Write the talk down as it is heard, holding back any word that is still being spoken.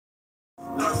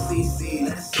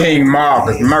King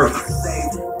Marcus Murphy,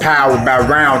 powered by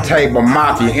Round Table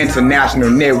Mafia International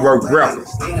Network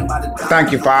Records.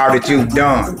 Thank you for all that you've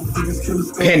done.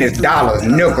 Pennies, dollars,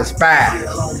 nickels,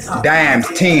 spies, dimes,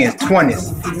 tens,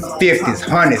 20s, 50s,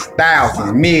 hundreds,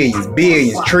 thousands, millions,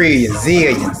 billions, trillions,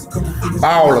 zillions.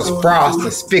 Ballers,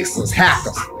 fraudsters, fixers,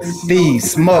 hackers,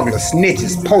 thieves, smugglers,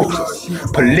 snitches,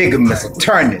 poachers, polygamists,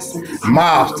 attorneys,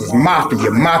 mobsters, mafia,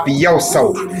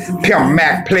 mafioso, pimp,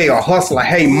 mac, player, hustler,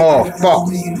 hey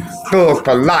motherfuckers, thug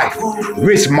for life,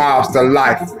 rich mobster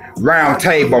life, Round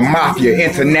Table Mafia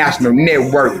International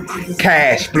Network,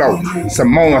 cash flow,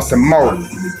 some more and some more.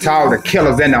 To all the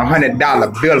killers and the $100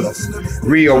 billers,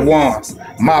 real ones,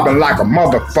 mobbing like a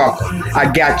motherfucker.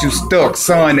 I got you stuck,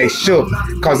 son, they shook,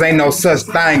 cause ain't no such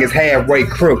thing as halfway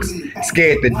crooks.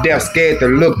 Scared to death, scared to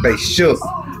look, they shook,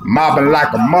 mobbing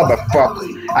like a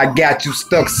motherfucker. I got you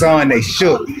stuck, son, they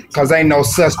shook, cause ain't no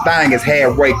such thing as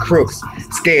halfway crooks.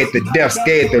 Scared to death,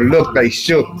 scared to look, they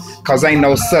shook, cause ain't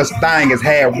no such thing as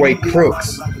halfway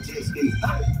crooks.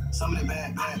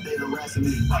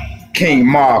 King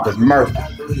Marcus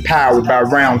Murphy, powered by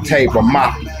Round Table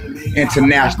Mafia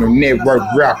International Network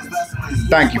Records.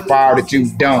 Thank you for all that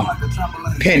you've done.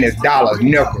 Pennies, dollars,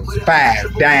 nickels,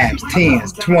 fives, dimes,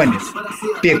 tens, 20s,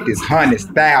 50s, hundreds,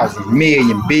 thousands,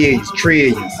 millions, billions,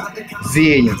 trillions,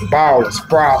 zillions, ballers,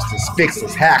 fraudsters,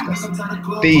 fixers, hackers,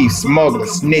 thieves,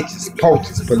 smugglers, snitches,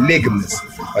 poachers, polygamists,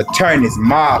 attorneys,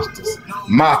 mobsters,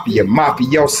 mafia,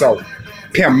 mafioso,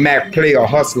 pimp, mac, player,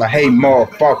 hustler, hey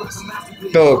motherfuckers,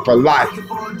 thug for life,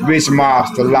 rich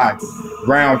mobster life,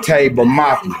 Round Table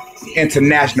Mafia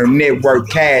International Network,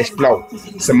 cash flow,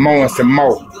 some more and some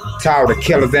more. To all the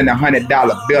killers and the $100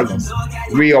 billers,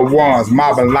 real ones,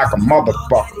 mobbing like a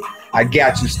motherfucker. I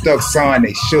got you stuck, son,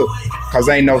 they shook, cause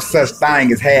ain't no such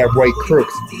thing as halfway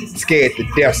crooks. Scared to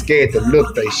death, scared to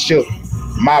look, they shook,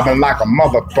 mobbing like a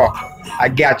motherfucker. I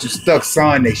got you stuck,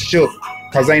 son, they shook,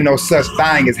 cause ain't no such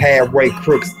thing as halfway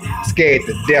crooks. Scared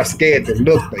to death, scared to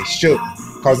look, they shook,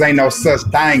 cause ain't no such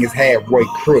thing as halfway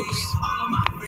crooks.